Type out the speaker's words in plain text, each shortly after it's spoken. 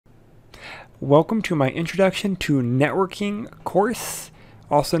Welcome to my Introduction to Networking course,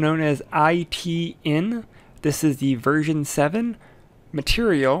 also known as ITN. This is the version 7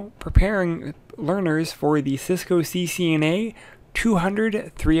 material preparing learners for the Cisco CCNA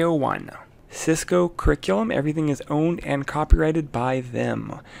 200-301. Cisco curriculum, everything is owned and copyrighted by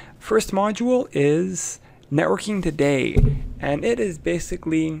them. First module is Networking Today, and it is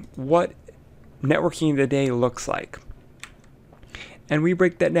basically what networking today looks like. And we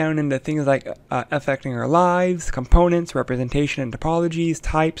break that down into things like affecting our lives, components, representation and topologies,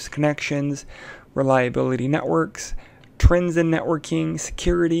 types, connections, reliability networks, trends in networking,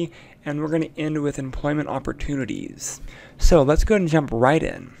 security, and we're going to end with employment opportunities. So let's go ahead and jump right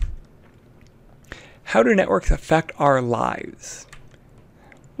in. How do networks affect our lives?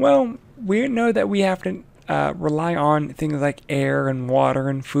 Well, we know that we have to rely on things like air and water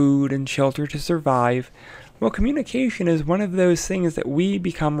and food and shelter to survive. Well, communication is one of those things that we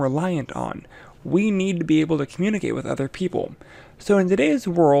become reliant on. We need to be able to communicate with other people. So in today's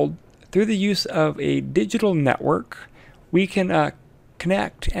world, through the use of a digital network, we can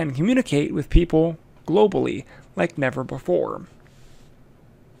connect and communicate with people globally like never before.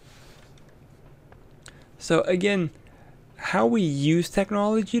 So again, how we use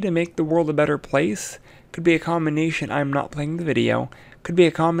technology to make the world a better place could be a combination, I'm not playing the video, could be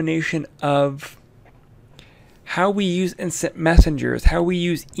a combination of how we use instant messengers, how we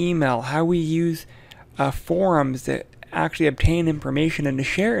use email, how we use forums to actually obtain information and to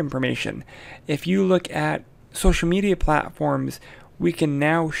share information. If you look at social media platforms, we can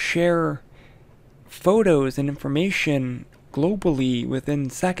now share photos and information globally within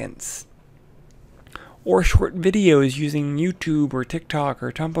seconds. Or short videos using YouTube or TikTok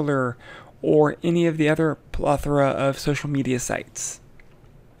or Tumblr or any of the other plethora of social media sites.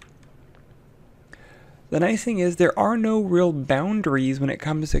 The nice thing is there are no real boundaries when it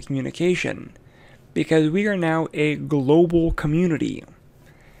comes to communication because we are now a global community.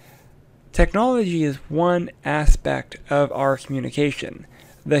 Technology is one aspect of our communication.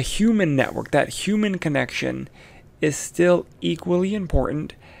 The human network, that human connection, is still equally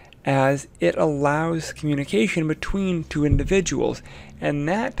important as it allows communication between two individuals, and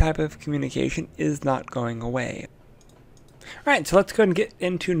that type of communication is not going away. Alright, so let's go ahead and get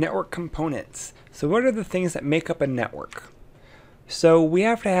into network components. So what are the things that make up a network? So we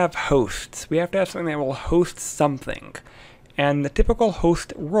have to have hosts. We have to have something that will host something. And the typical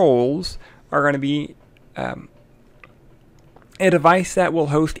host roles are going to be a device that will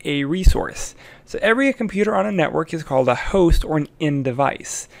host a resource. So every computer on a network is called a host or an end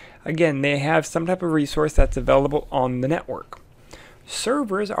device. Again, they have some type of resource that's available on the network.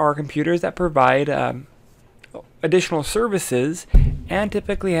 Servers are computers that provide additional services and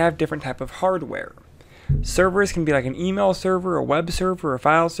typically have different type of hardware. Servers can be like an email server, a web server, a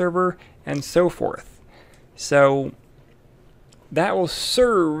file server, and so forth. So that will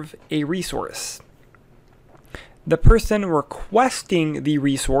serve a resource. The person requesting the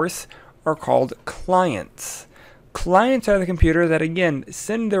resource are called clients. Clients are the computer that, again,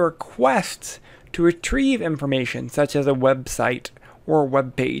 send the requests to retrieve information, such as a website or a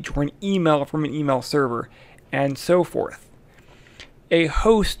web page or an email from an email server, and so forth. A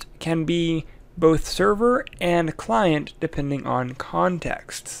host can be both server and client depending on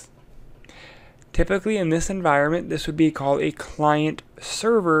contexts. Typically in this environment, this would be called a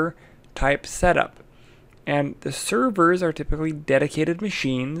client-server type setup. And the servers are typically dedicated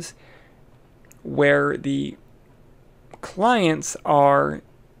machines where the clients are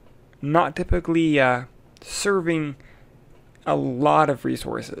not typically serving a lot of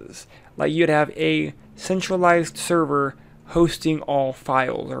resources. Like you'd have a centralized server hosting all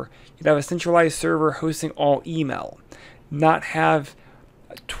files, or you'd have a centralized server hosting all email. Not have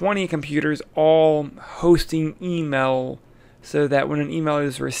 20 computers all hosting email so that when an email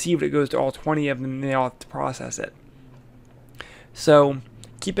is received it goes to all 20 of them and they all have to process it. So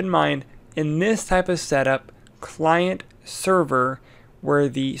keep in mind, in this type of setup, client server, where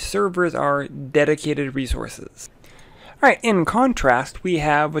the servers are dedicated resources. Alright, in contrast, we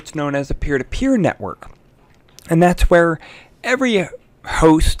have what's known as a peer-to-peer network. And that's where every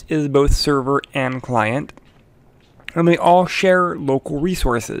host is both server and client, and they all share local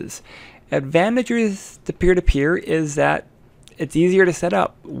resources. Advantages to peer-to-peer is that it's easier to set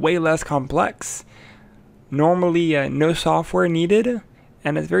up, way less complex, normally no software needed,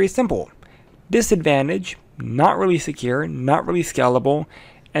 and it's very simple. Disadvantage, not really secure, not really scalable,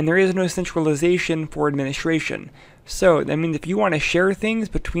 and there is no centralization for administration. So that means if you want to share things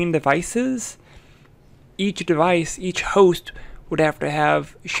between devices, each device, each host would have to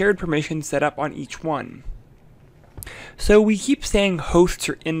have shared permissions set up on each one. So we keep saying hosts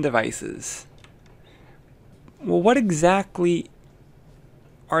or end devices. Well, what exactly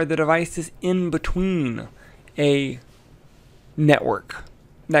are the devices in between a network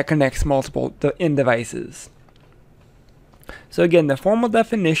that connects multiple end devices? So again, the formal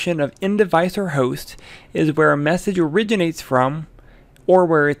definition of end device or host is where a message originates from or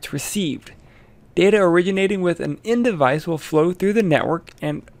where it's received. Data originating with an end device will flow through the network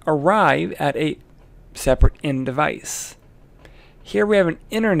and arrive at a separate end device. Here we have an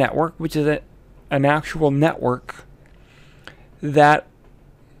inner network, which is an actual network that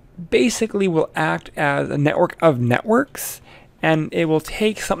basically will act as a network of networks, and it will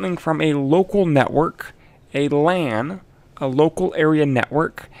take something from a local network, a LAN, a local area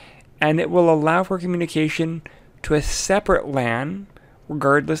network, and it will allow for communication to a separate LAN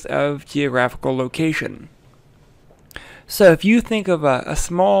regardless of geographical location. So if you think of a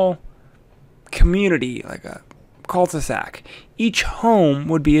small community, like a cul-de-sac, each home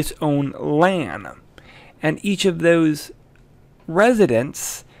would be its own LAN, and each of those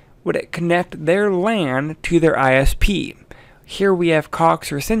residents would connect their LAN to their ISP. Here we have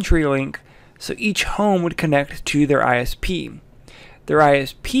Cox or CenturyLink, so each home would connect to their ISP. Their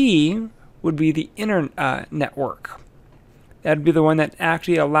ISP would be the internet network. That would be the one that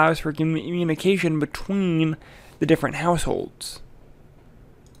actually allows for communication between the different households.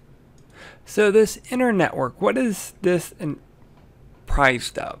 So this internet network, what is this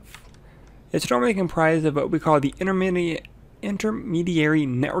comprised of? It's normally comprised of what we call the intermediary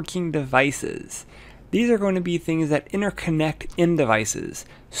networking devices. These are going to be things that interconnect end devices,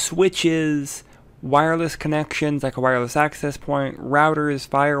 switches, wireless connections like a wireless access point, routers,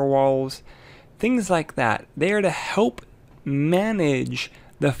 firewalls, things like that. They are to help manage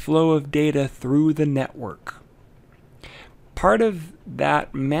the flow of data through the network. Part of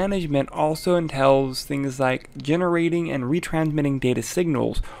that management also entails things like generating and retransmitting data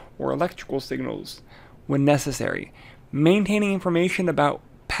signals or electrical signals when necessary, maintaining information about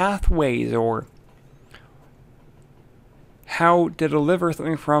pathways or how to deliver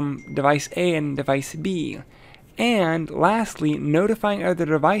something from device A and device B, and lastly, notifying other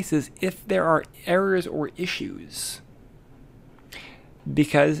devices if there are errors or issues,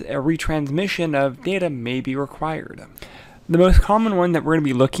 because a retransmission of data may be required. The most common one that we're going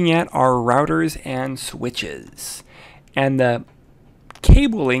to be looking at are routers and switches, and the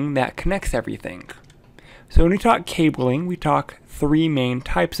cabling that connects everything. So when we talk cabling, we talk three main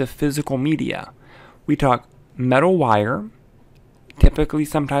types of physical media. We talk metal wire, typically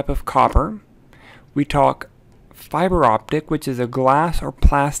some type of copper. We talk fiber optic, which is a glass or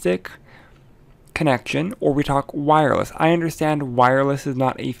plastic connection, or we talk wireless. I understand wireless is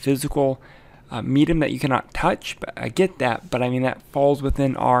not a physical medium that you cannot touch, but I get that, but I mean that falls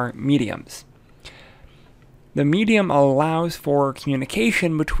within our mediums. The medium allows for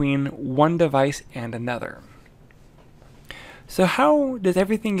communication between one device and another. So how does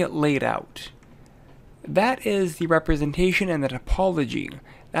everything get laid out? That is the representation and the topology.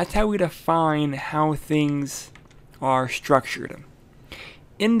 That's how we define how things are structured.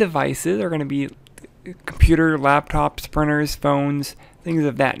 End devices are going to be computer, laptops, printers, phones, things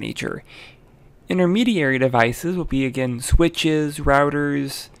of that nature. Intermediary devices will be, again, switches,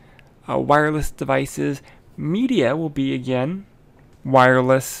 routers, wireless devices. Media will be, again,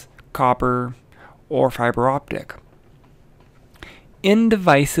 wireless, copper, or fiber optic. End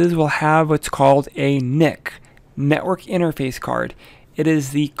devices will have what's called a NIC, Network Interface Card. It is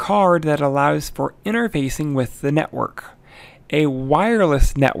the card that allows for interfacing with the network. A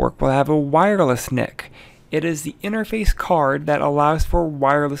wireless network will have a wireless NIC. It is the interface card that allows for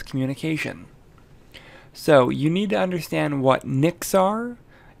wireless communication. So you need to understand what NICs are,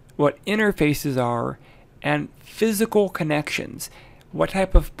 what interfaces are, and physical connections. What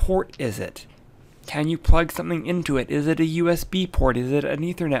type of port is it? Can you plug something into it? Is it a USB port? Is it an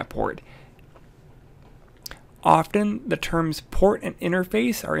Ethernet port? Often the terms port and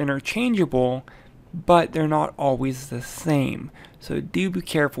interface are interchangeable, but they're not always the same. So do be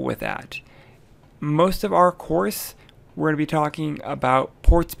careful with that. Most of our course, we're going to be talking about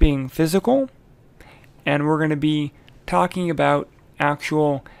ports being physical, and we're going to be talking about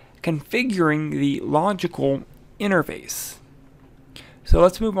actual configuring the logical interface. So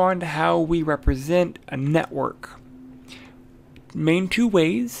let's move on to how we represent a network. Main two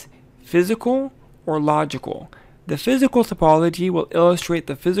ways, physical or logical. The physical topology will illustrate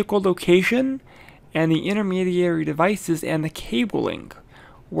the physical location and the intermediary devices and the cabling,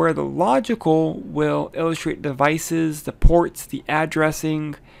 where the logical will illustrate devices, the ports, the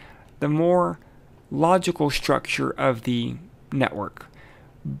addressing, the more logical structure of the network.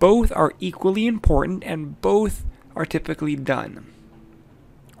 Both are equally important and both are typically done.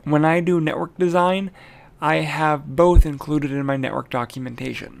 When I do network design, I have both included in my network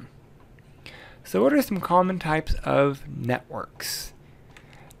documentation. So what are some common types of networks?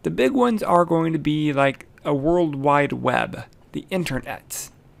 The big ones are going to be like a World Wide Web, the internet.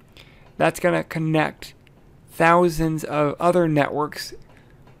 That's going to connect thousands of other networks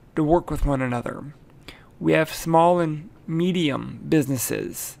to work with one another. We have small and medium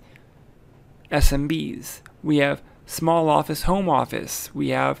businesses, SMBs. We have small office, home office. We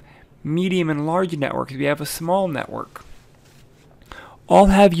have medium and large networks. We have a small network. All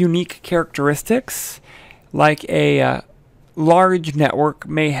have unique characteristics. Like a large network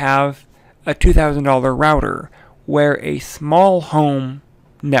may have a $2,000 router, where a small home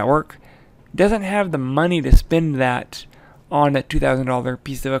network doesn't have the money to spend that on a $2,000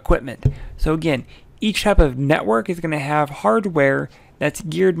 piece of equipment. So again, each type of network is going to have hardware that's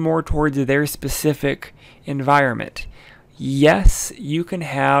geared more towards their specific environment. Yes, you can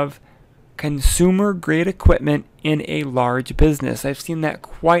have consumer grade equipment in a large business. I've seen that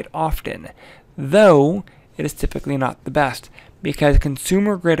quite often, though it is typically not the best, because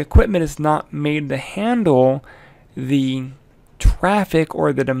consumer grade equipment is not made to handle the traffic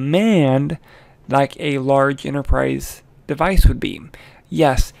or the demand like a large enterprise device would be.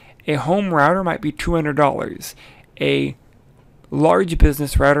 Yes, a home router might be $200. A large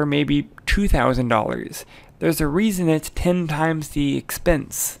business router may be $2,000. There's a reason it's 10 times the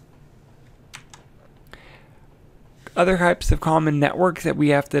expense. Other types of common networks that we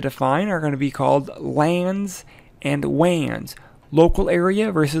have to define are going to be called LANs and WANs. Local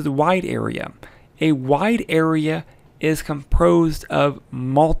area versus wide area. A wide area is composed of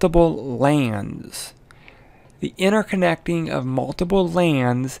multiple LANs. The interconnecting of multiple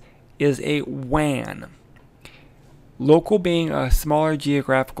LANs is a WAN. Local being a smaller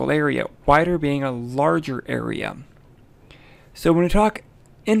geographical area, wider being a larger area. So when we talk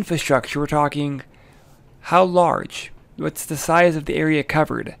infrastructure, we're talking how large, what's the size of the area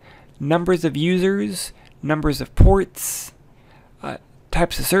covered, numbers of users, numbers of ports,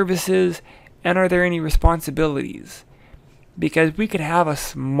 types of services, and are there any responsibilities? Because we could have a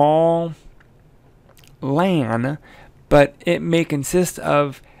small LAN, but it may consist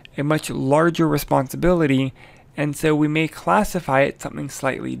of a much larger responsibility, and so we may classify it something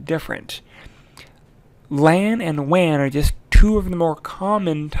slightly different. LAN and WAN are just two of the more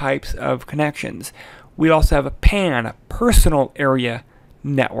common types of connections. We also have a PAN, a personal area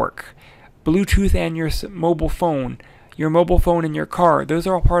network. Bluetooth and your mobile phone in your car, those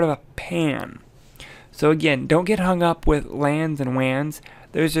are all part of a PAN. So again, don't get hung up with LANs and WANs.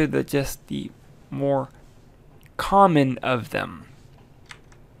 Those are just the more common of them.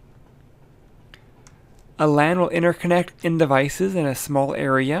 A LAN will interconnect in devices in a small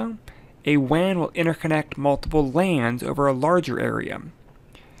area. A WAN will interconnect multiple LANs over a larger area.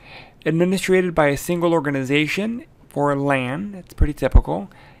 Administrated by a single organization for a LAN, that's pretty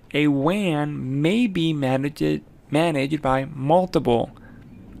typical. A WAN may be managed by multiple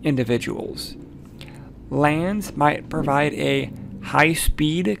individuals. LANs might provide a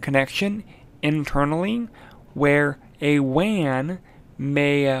high-speed connection internally, where a WAN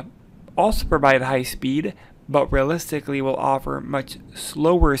may also provide high speed, but realistically will offer much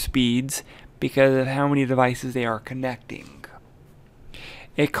slower speeds because of how many devices they are connecting.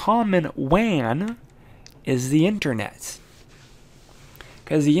 A common WAN is the internet,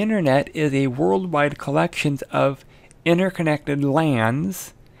 because the internet is a worldwide collection of interconnected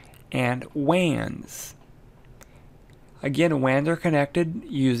LANs and WANs. Again, WANs are connected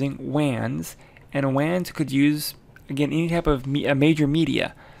using WANs, and WANs could use, again, any type of major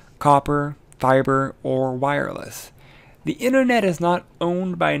media, copper, fiber, or wireless. The internet is not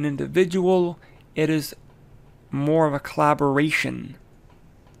owned by an individual, it is more of a collaboration.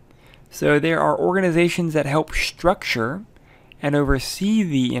 So there are organizations that help structure and oversee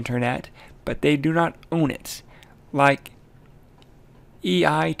the internet, but they do not own it, like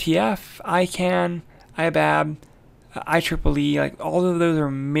EITF, ICANN, IBAB, IEEE. Like, all of those are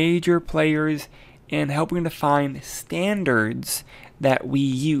major players in helping define standards that we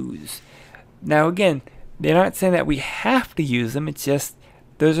use. Now again, they're not saying that we have to use them, it's just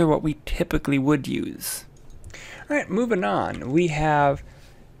those are what we typically would use. Alright, moving on. We have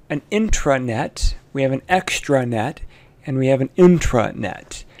an intranet, we have an extranet, and we have an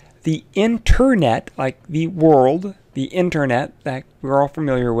intranet. The internet, like the world, the internet that we're all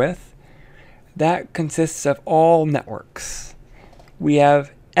familiar with, that consists of all networks. We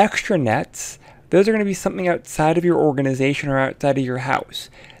have extranets. Those are going to be something outside of your organization or outside of your house.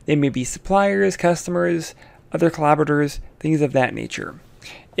 They may be suppliers, customers, other collaborators, things of that nature.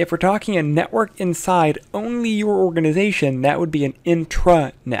 If we're talking a network inside only your organization, that would be an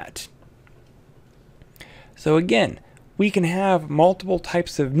intranet. So again, we can have multiple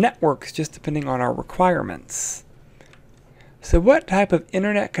types of networks just depending on our requirements. So what type of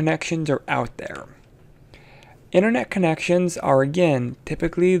internet connections are out there? Internet connections are, again,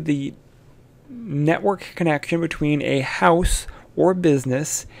 typically the network connection between a house or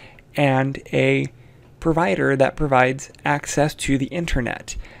business and a provider that provides access to the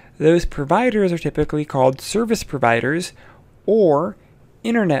internet. Those providers are typically called service providers or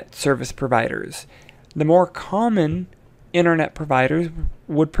internet service providers. The more common internet providers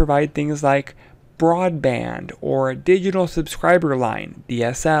would provide things like broadband or a digital subscriber line,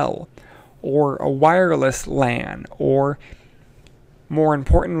 DSL, or a wireless LAN, or more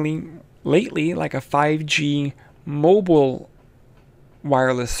importantly, lately, like a 5G mobile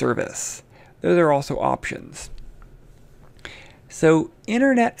wireless service. Those are also options. So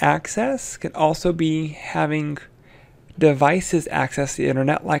internet access could also be having devices access the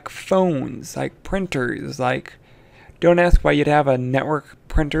internet, like phones, like printers, like, don't ask why you'd have a network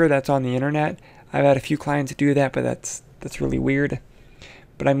printer that's on the internet. I've had a few clients do that, but that's really weird.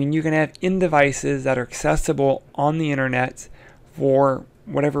 But I mean, you can have in devices that are accessible on the internet for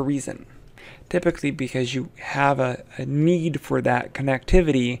whatever reason. Typically because you have a need for that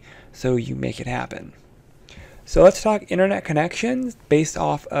connectivity, so you make it happen. So let's talk internet connections based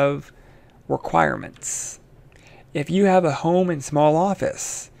off of requirements. If you have a home and small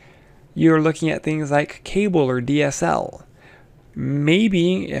office, you're looking at things like cable or DSL.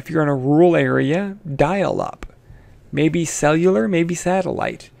 Maybe if you're in a rural area, dial-up. Maybe cellular, maybe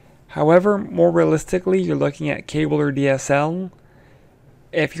satellite. However, more realistically, you're looking at cable or DSL.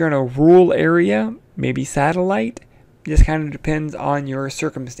 If you're in a rural area, maybe satellite. It just kind of depends on your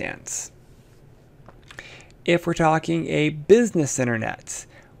circumstance. If we're talking a business internet,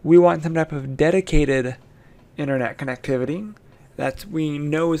 we want some type of dedicated internet connectivity that we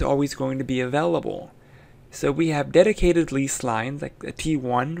know is always going to be available. So we have dedicated lease lines like a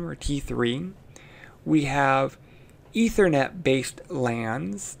T1 or a T3. We have Ethernet-based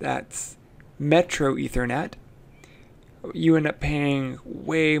LANs, that's Metro Ethernet. You end up paying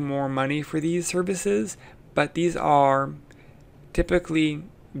way more money for these services, but these are typically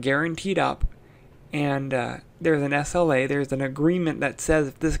guaranteed up, and there's an SLA, there's an agreement that says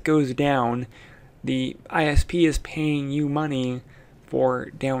if this goes down, the ISP is paying you money for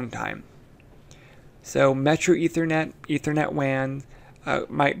downtime. So Metro Ethernet, Ethernet WAN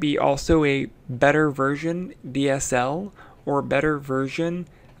might be also a better version DSL or a better version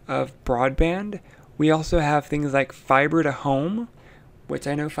of broadband. We also have things like fiber to home, which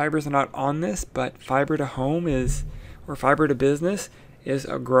I know fibers are not on this, but fiber to home is, or fiber to business, is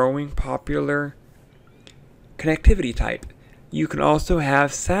a growing popular connectivity type. You can also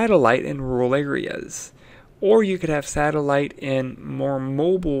have satellite in rural areas, or you could have satellite in more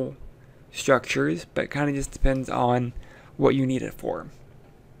mobile structures, but kind of just depends on what you need it for.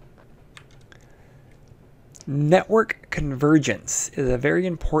 Network convergence is a very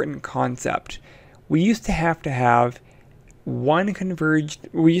important concept. We used to have one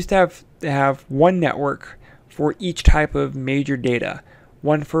network for each type of major data.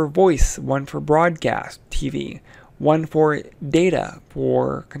 One for voice, one for broadcast TV, one for data,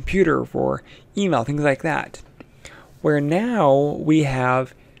 for computer, for email, things like that. Where now we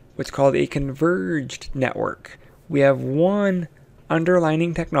have what's called a converged network. We have one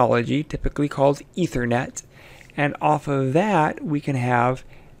underlying technology, typically called Ethernet, and off of that we can have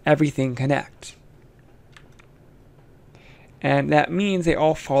everything connect. And that means they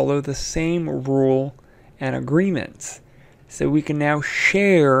all follow the same rule and agreements. So we can now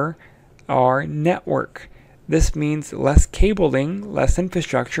share our network. This means less cabling, less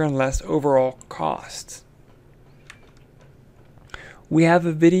infrastructure, and less overall costs. We have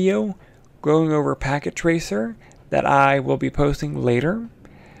a video going over Packet Tracer that I will be posting later.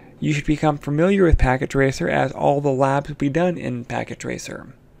 You should become familiar with Packet Tracer as all the labs will be done in Packet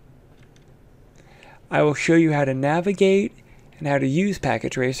Tracer. I will show you how to navigate and how to use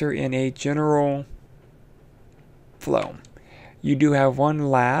Packet Tracer in a general flow. You do have one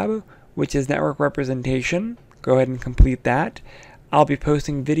lab, which is network representation. Go ahead and complete that. I'll be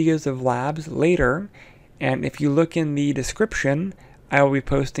posting videos of labs later, and if you look in the description, I will be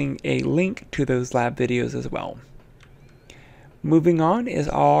posting a link to those lab videos as well. Moving on is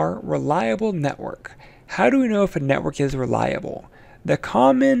our reliable network. How do we know if a network is reliable? The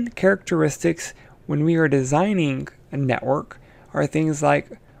common characteristics when we are designing a network are things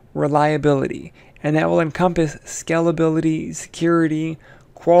like reliability, and that will encompass scalability, security,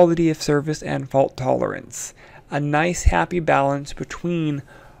 quality of service, and fault tolerance. A nice happy balance between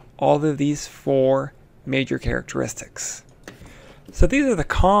all of these four major characteristics. So these are the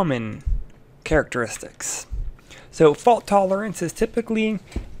common characteristics. So fault tolerance is typically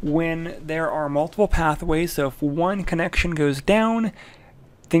when there are multiple pathways. So if one connection goes down,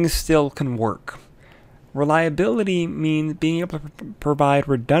 things still can work. Reliability means being able to provide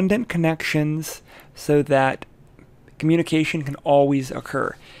redundant connections so that communication can always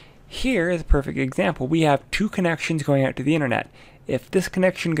occur. Here is a perfect example. We have two connections going out to the internet. If this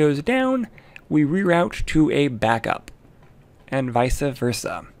connection goes down, we reroute to a backup, and vice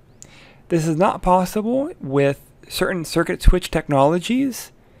versa. This is not possible with certain circuit switch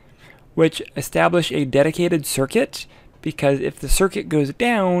technologies, which establish a dedicated circuit, because if the circuit goes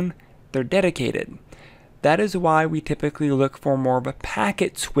down, they're dedicated. That is why we typically look for more of a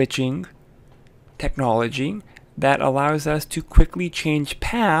packet switching technology that allows us to quickly change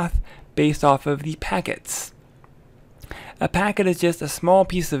path based off of the packets. A packet is just a small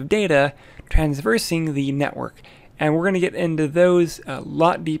piece of data traversing the network, and we're going to get into those a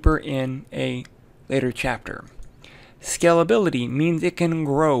lot deeper in a later chapter. Scalability means it can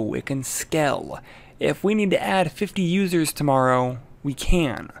grow, it can scale. If we need to add 50 users tomorrow, we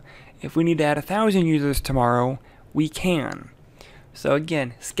can. If we need to add 1,000 users tomorrow, we can. So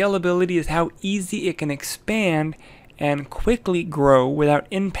again, scalability is how easy it can expand and quickly grow without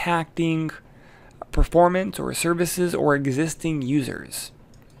impacting performance or services or existing users.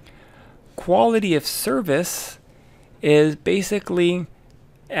 Quality of service is basically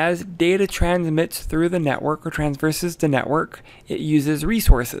as data transmits through the network or traverses the network, it uses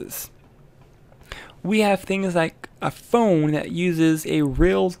resources. We have things like a phone that uses a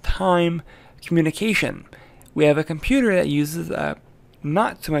real-time communication. We have a computer that uses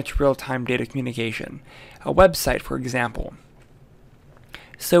not so much real-time data communication. A website, for example.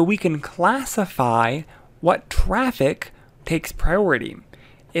 So we can classify what traffic takes priority.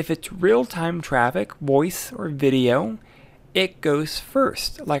 If it's real-time traffic, voice or video, it goes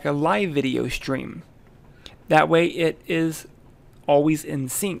first, like a live video stream. That way it is always in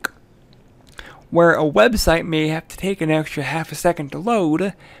sync. Where a website may have to take an extra half a second to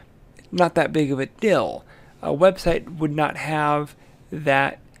load, not that big of a deal. A website would not have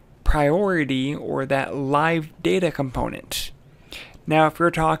that priority or that live data component. Now, if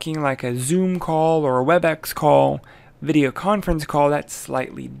you're talking like a Zoom call or a WebEx call, video conference call, that's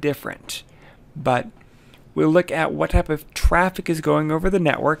slightly different. But we'll look at what type of traffic is going over the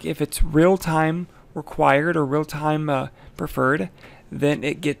network. If it's real-time required or real-time preferred, then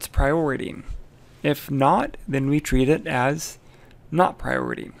it gets priority. If not, then we treat it as not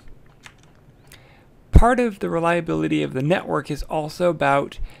priority. Part of the reliability of the network is also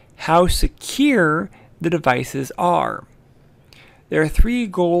about how secure the devices are. There are three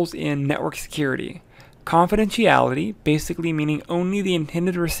goals in network security. Confidentiality, basically meaning only the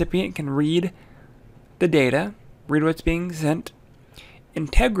intended recipient can read the data, read what's being sent.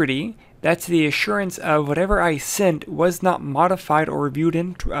 Integrity, that's the assurance of whatever I sent was not modified or reviewed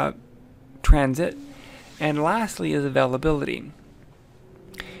in transit. And lastly is availability.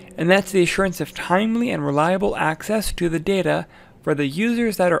 And that's the assurance of timely and reliable access to the data for the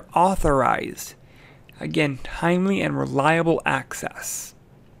users that are authorized. Again, timely and reliable access.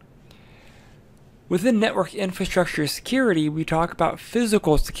 Within network infrastructure security, we talk about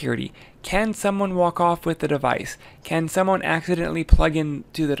physical security. Can someone walk off with the device? Can someone accidentally plug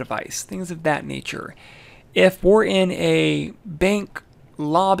into the device? Things of that nature. If we're in a bank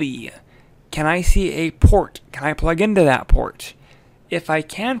lobby, can I see a port? Can I plug into that port? If I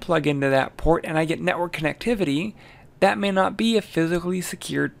can plug into that port and I get network connectivity, that may not be a physically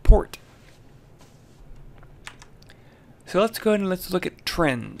secured port. So let's go ahead and let's look at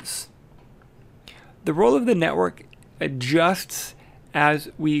trends. The role of the network adjusts as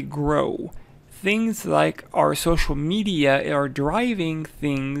we grow. Things like our social media are driving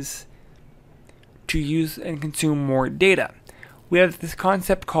things to use and consume more data. We have this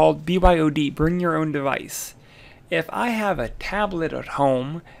concept called BYOD, bring your own device. If I have a tablet at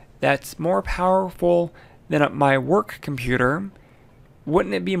home that's more powerful than my work computer,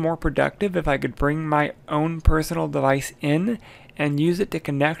 wouldn't it be more productive if I could bring my own personal device in and use it to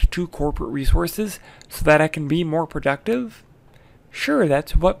connect to corporate resources so that I can be more productive? Sure,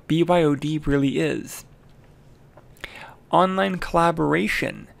 that's what BYOD really is. Online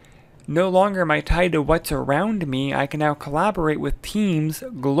collaboration. No longer am I tied to what's around me. I can now collaborate with teams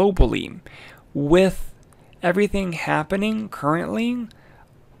globally. With everything happening currently,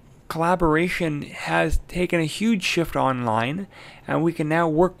 collaboration has taken a huge shift online, and we can now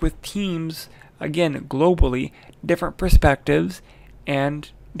work with teams, again, globally, different perspectives and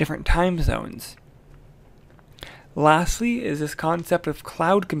different time zones. Lastly is this concept of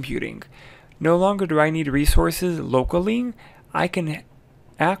cloud computing. No longer do I need resources locally. I can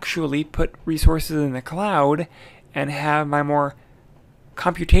actually put resources in the cloud and have my more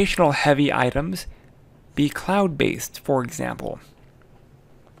computational heavy items be cloud-based, for example.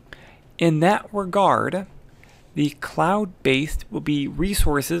 In that regard, the cloud-based will be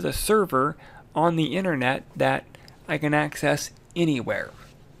resources, a server on the internet that I can access anywhere.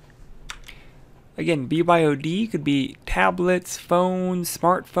 Again, BYOD could be tablets, phones,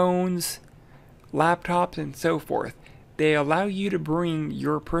 smartphones, laptops, and so forth. They allow you to bring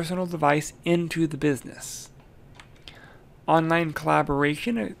your personal device into the business. Online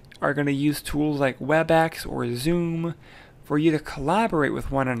collaboration are going to use tools like WebEx or Zoom for you to collaborate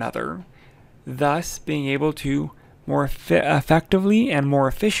with one another, thus being able to more effectively and more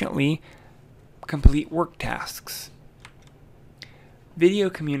efficiently complete work tasks. Video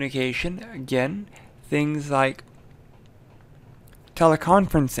communication, again, things like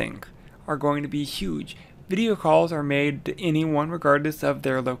teleconferencing are going to be huge. Video calls are made to anyone regardless of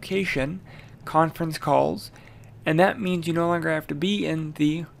their location, conference calls, and that means you no longer have to be in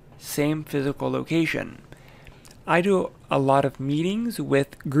the same physical location. I do a lot of meetings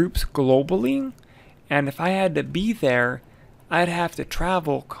with groups globally, and if I had to be there, I'd have to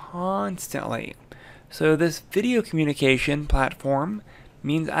travel constantly. So this video communication platform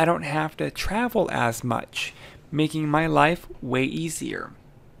means I don't have to travel as much, making my life way easier.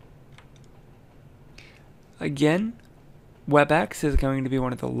 Again, WebEx is going to be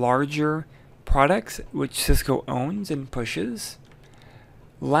one of the larger products which Cisco owns and pushes.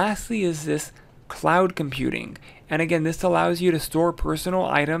 Lastly is this cloud computing. And again, this allows you to store personal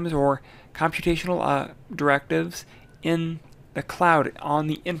items or computational directives in the cloud on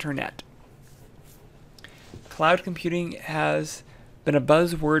the internet. Cloud computing has been a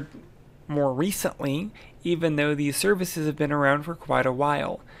buzzword more recently, even though these services have been around for quite a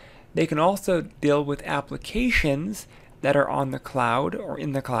while. They can also deal with applications that are on the cloud or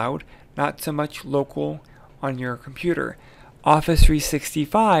in the cloud, not so much local on your computer. Office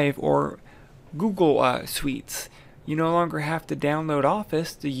 365 or Google Suites. You no longer have to download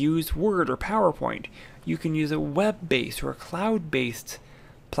Office to use Word or PowerPoint. You can use a web-based or a cloud-based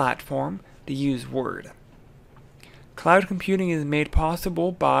platform to use Word. Cloud computing is made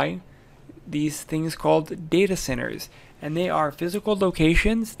possible by these things called data centers, and they are physical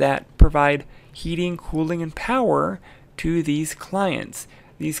locations that provide heating, cooling, and power to these clients.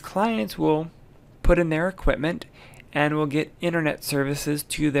 These clients will put in their equipment and will get internet services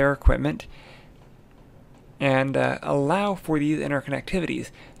to their equipment and allow for these interconnectivities.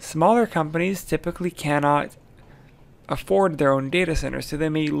 Smaller companies typically cannot afford their own data centers, so they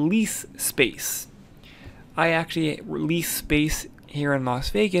may lease space. I actually lease space here in Las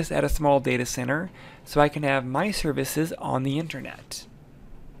Vegas at a small data center so I can have my services on the internet.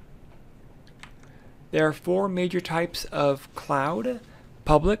 There are 4 major types of cloud: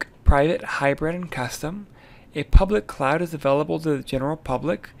 public, private, hybrid, and custom. A public cloud is available to the general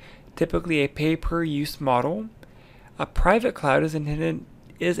public, typically a pay-per-use model. A private cloud is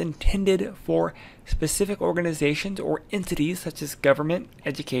intended for specific organizations or entities such as government,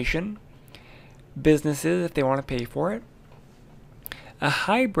 education, businesses if they want to pay for it. A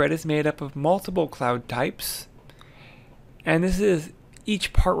hybrid is made up of multiple cloud types, and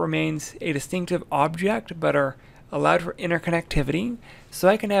each part remains a distinctive object but are allowed for interconnectivity, so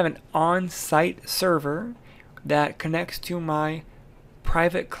I can have an on-site server that connects to my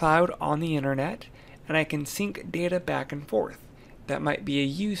private cloud on the internet, and I can sync data back and forth. That might be a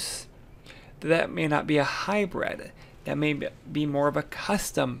use. That may not be a hybrid. That may be more of a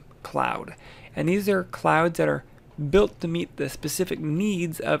custom cloud. And these are clouds that are built to meet the specific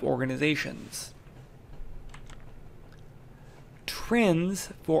needs of organizations. Trends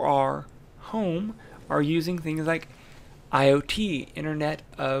for our home are using things like IoT, Internet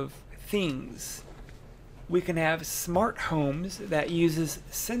of Things. We can have smart homes that uses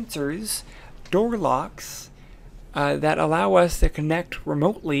sensors, door locks, that allow us to connect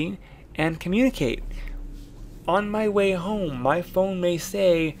remotely and communicate. On my way home, my phone may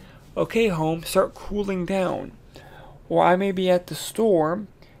say, "Okay, home, start cooling down." Or I may be at the store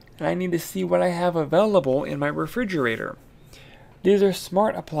and I need to see what I have available in my refrigerator. These are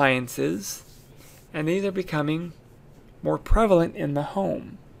smart appliances, and these are becoming more prevalent in the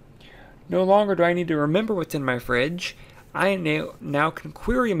home. No longer do I need to remember what's in my fridge. I now can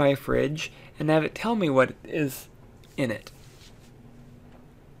query my fridge and have it tell me what is in it.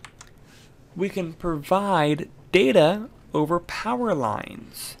 We can provide data over power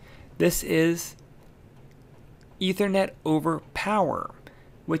lines. This is Ethernet over power,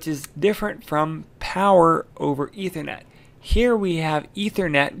 which is different from power over Ethernet. Here we have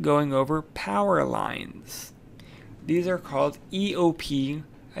Ethernet going over power lines. These are called EOP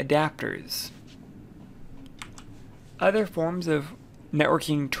adapters. Other forms of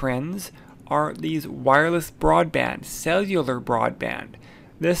networking trends are these wireless broadband, cellular broadband.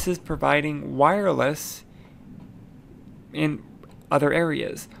 This is providing wireless in other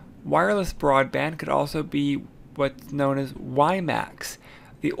areas. Wireless broadband could also be what's known as WiMAX.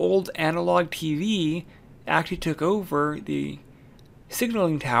 The old analog TV actually took over the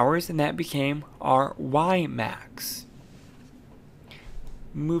signaling towers, and that became our WiMAX.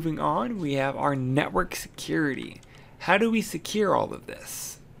 Moving on, we have our network security. How do we secure all of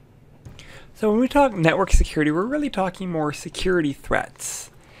this? So when we talk network security, we're really talking more security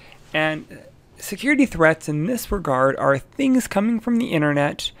threats. And security threats in this regard are things coming from the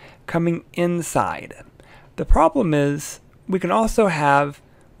internet coming inside. The problem is we can also have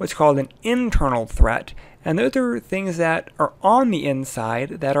what's called an internal threat, and those are things that are on the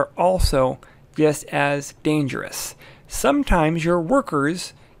inside that are also just as dangerous. Sometimes your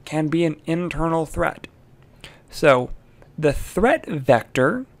workers can be an internal threat. So the threat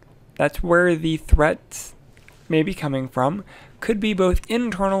vector, that's where the threats may be coming from, could be both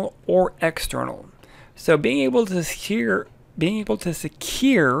internal or external. So being able to secure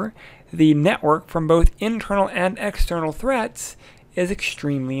the network from both internal and external threats is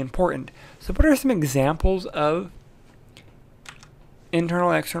extremely important. So what are some examples of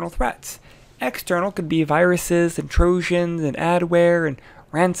internal and external threats? External could be viruses and Trojans and adware and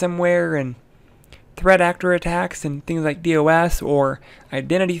ransomware and threat actor attacks and things like DOS or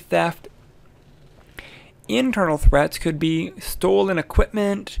identity theft. Internal threats could be stolen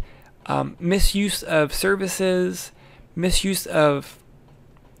equipment, misuse of services, misuse of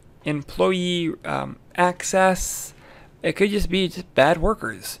employee access. It could just be bad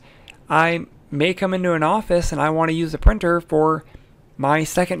workers. I may come into an office and I want to use a printer for my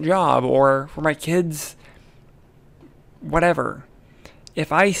second job or for my kids, whatever.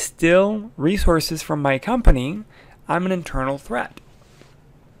 If I steal resources from my company, I'm an internal threat.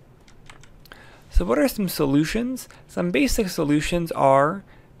 So what are some solutions? Some basic solutions are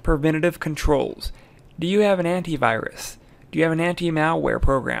preventative controls. Do you have an antivirus? Do you have an anti-malware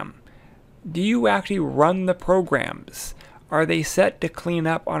program? Do you actually run the programs? Are they set to clean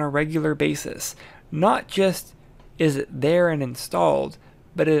up on a regular basis? Not just is it there and installed,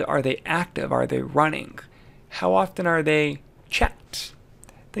 but are they active? Are they running? How often are they checked?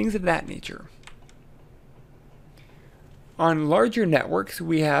 Things of that nature. On larger networks,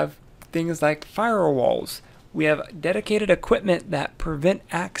 we have things like firewalls. We have dedicated equipment that prevent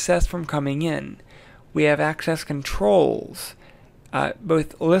access from coming in. We have access controls,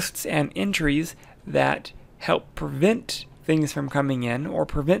 both lists and entries that help prevent things from coming in or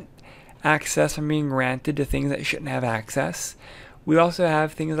prevent access from being granted to things that shouldn't have access. We also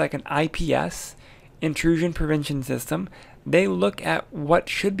have things like an IPS, intrusion prevention system. They look at what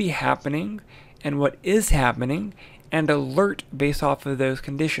should be happening and what is happening and alert based off of those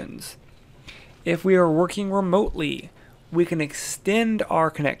conditions. If we are working remotely, we can extend our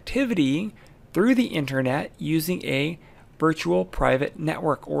connectivity through the internet using a virtual private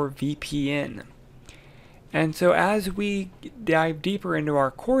network or VPN. And so as we dive deeper into our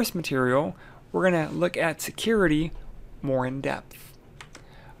course material, we're going to look at security more in depth.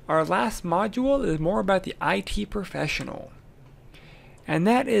 Our last module is more about the IT professional. And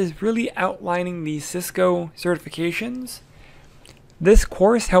that is really outlining the Cisco certifications. This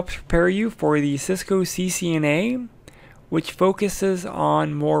course helps prepare you for the Cisco CCNA, which focuses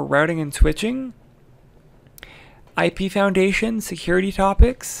on more routing and switching, IP foundation, security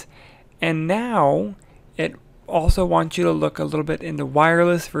topics, and now it also wants you to look a little bit into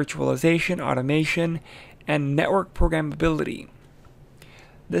wireless virtualization, automation, and network programmability.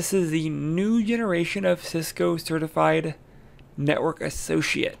 This is the new generation of Cisco Certified Network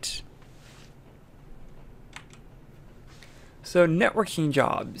Associate. So networking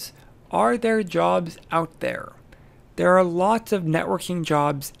jobs. Are there jobs out there? There are lots of networking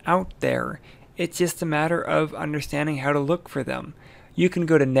jobs out there. It's just a matter of understanding how to look for them. You can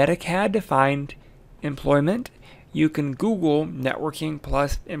go to Netacad to find employment. You can Google networking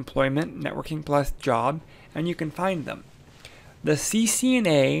plus employment, networking plus job, and you can find them. The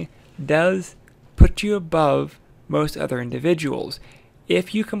CCNA does put you above most other individuals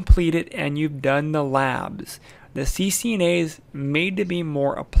if you complete it and you've done the labs. The CCNA is made to be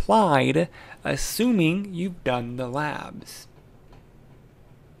more applied, assuming you've done the labs.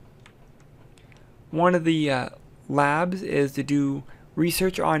 One of the labs is to do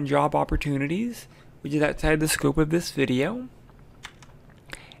research on job opportunities, which is outside the scope of this video.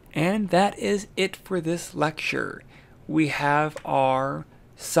 And that is it for this lecture. We have our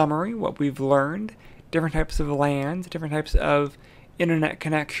summary, what we've learned, different types of LANs, different types of internet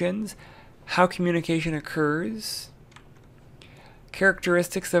connections, how communication occurs,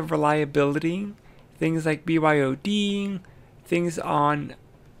 characteristics of reliability, things like BYOD, things on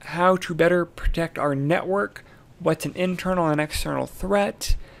how to better protect our network, what's an internal and external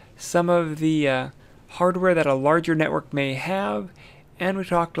threat, some of the hardware that a larger network may have, and we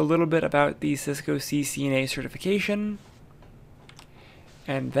talked a little bit about the Cisco CCNA certification.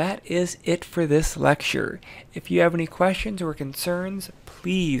 And that is it for this lecture. If you have any questions or concerns,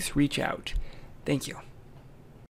 please reach out. Thank you.